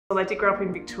Well, I did grow up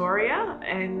in Victoria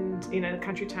and in a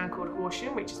country town called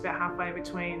Horsham, which is about halfway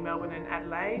between Melbourne and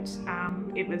Adelaide.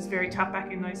 It was very tough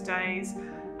back in those days.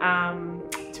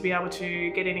 To be able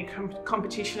to get any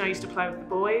competition, I used to play with the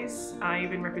boys. I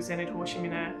even represented Horsham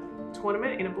in a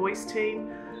tournament in a boys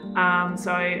team.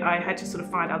 So I had to sort of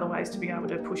find other ways to be able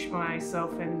to push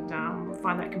myself and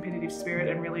find that competitive spirit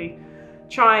and really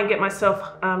try and get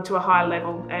myself to a high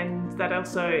level. And that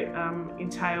also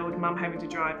entailed Mum having to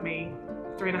drive me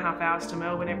 3.5 hours to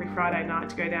Melbourne every Friday night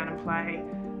to go down and play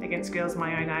against girls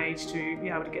my own age to be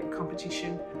able to get the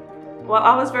competition. Well,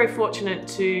 I was very fortunate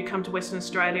to come to Western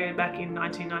Australia back in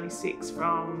 1996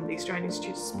 from the Australian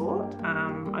Institute of Sport.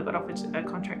 I got offered a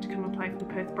contract to come and play for the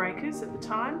Perth Breakers at the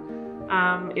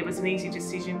time. It was an easy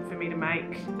decision for me to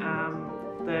make.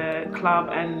 The club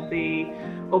and the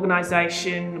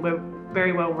organisation were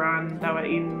very well run. They were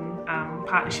in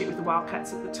partnership with the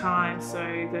Wildcats at the time, so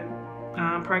the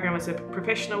program was a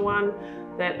professional one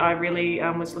that I really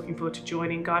was looking forward to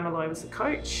joining. Guy Malloy was the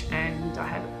coach, and I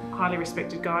had a highly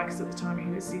respected guy because at the time he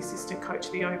was the assistant coach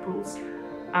of the Opals.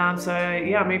 So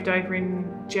yeah, I moved over in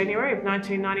January of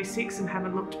 1996 and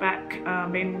haven't looked back.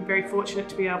 Been very fortunate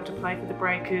to be able to play for the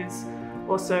Breakers.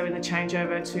 Also in the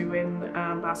changeover to when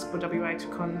Basketball WA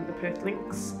took on the Perth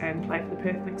Lynx and played for the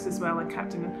Perth Lynx as well, and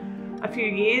captain a few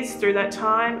years through that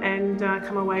time, and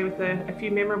come away with a few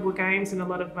memorable games and a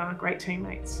lot of great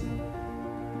teammates.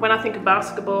 When I think of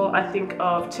basketball, I think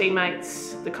of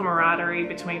teammates, the camaraderie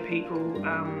between people,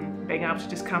 being able to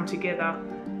just come together.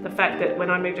 The fact that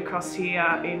when I moved across here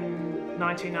in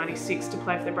 1996 to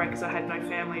play for the Breakers, I had no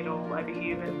family at all over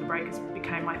here, but the Breakers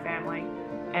became my family.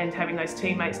 And having those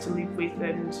teammates to live with,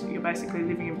 and you're basically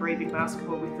living and breathing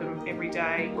basketball with them every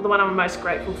day. Well, the one I'm most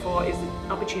grateful for is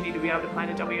the opportunity to be able to play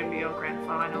in a WNBL Grand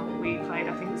Final. We played,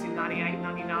 I think it was in 98,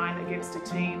 99, against a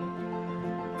team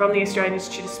from the Australian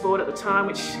Institute of Sport at the time,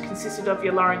 which consisted of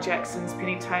your Lauren Jacksons,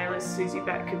 Penny Taylors, Susie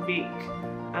Batkovic,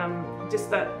 just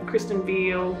that Kristen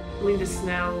Veal, Linda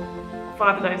Snell.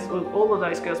 5 of those, well, all of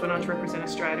those girls went on to represent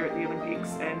Australia at the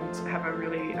Olympics and have a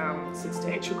really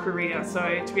substantial career. So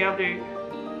to be able to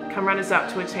come runners up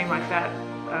to a team like that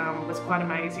was quite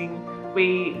amazing.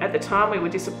 At the time we were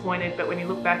disappointed, but when you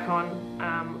look back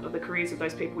on the careers of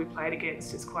those people we played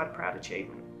against, it's quite a proud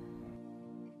achievement.